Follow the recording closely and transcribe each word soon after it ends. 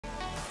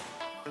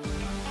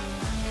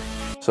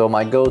So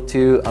my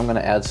go-to, I'm gonna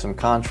add some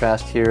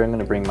contrast here. I'm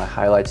gonna bring my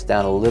highlights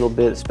down a little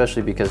bit,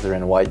 especially because they're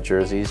in white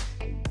jerseys.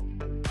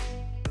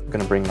 I'm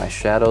gonna bring my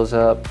shadows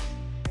up.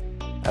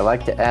 I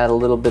like to add a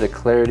little bit of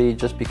clarity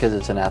just because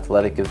it's an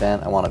athletic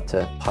event. I want it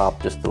to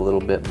pop just a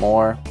little bit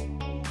more.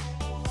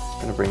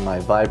 I'm gonna bring my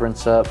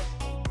vibrance up.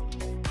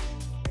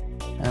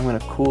 I'm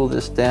gonna cool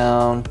this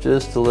down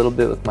just a little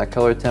bit with my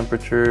color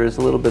temperature. There's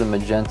a little bit of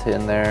magenta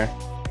in there,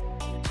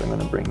 so I'm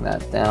gonna bring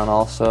that down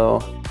also.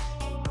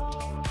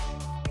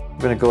 I'm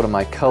gonna go to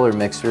my color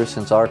mixer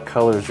since our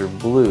colors are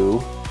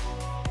blue.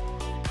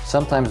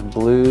 Sometimes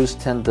blues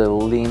tend to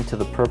lean to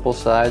the purple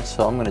side,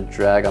 so I'm gonna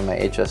drag on my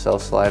HSL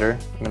slider.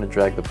 I'm gonna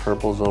drag the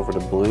purples over to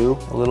blue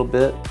a little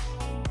bit.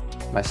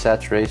 My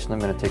saturation, I'm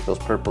gonna take those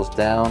purples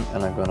down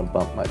and I'm gonna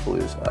bump my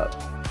blues up.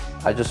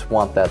 I just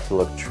want that to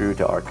look true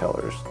to our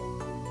colors.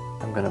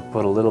 I'm gonna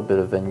put a little bit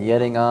of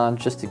vignetting on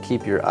just to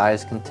keep your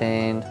eyes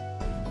contained.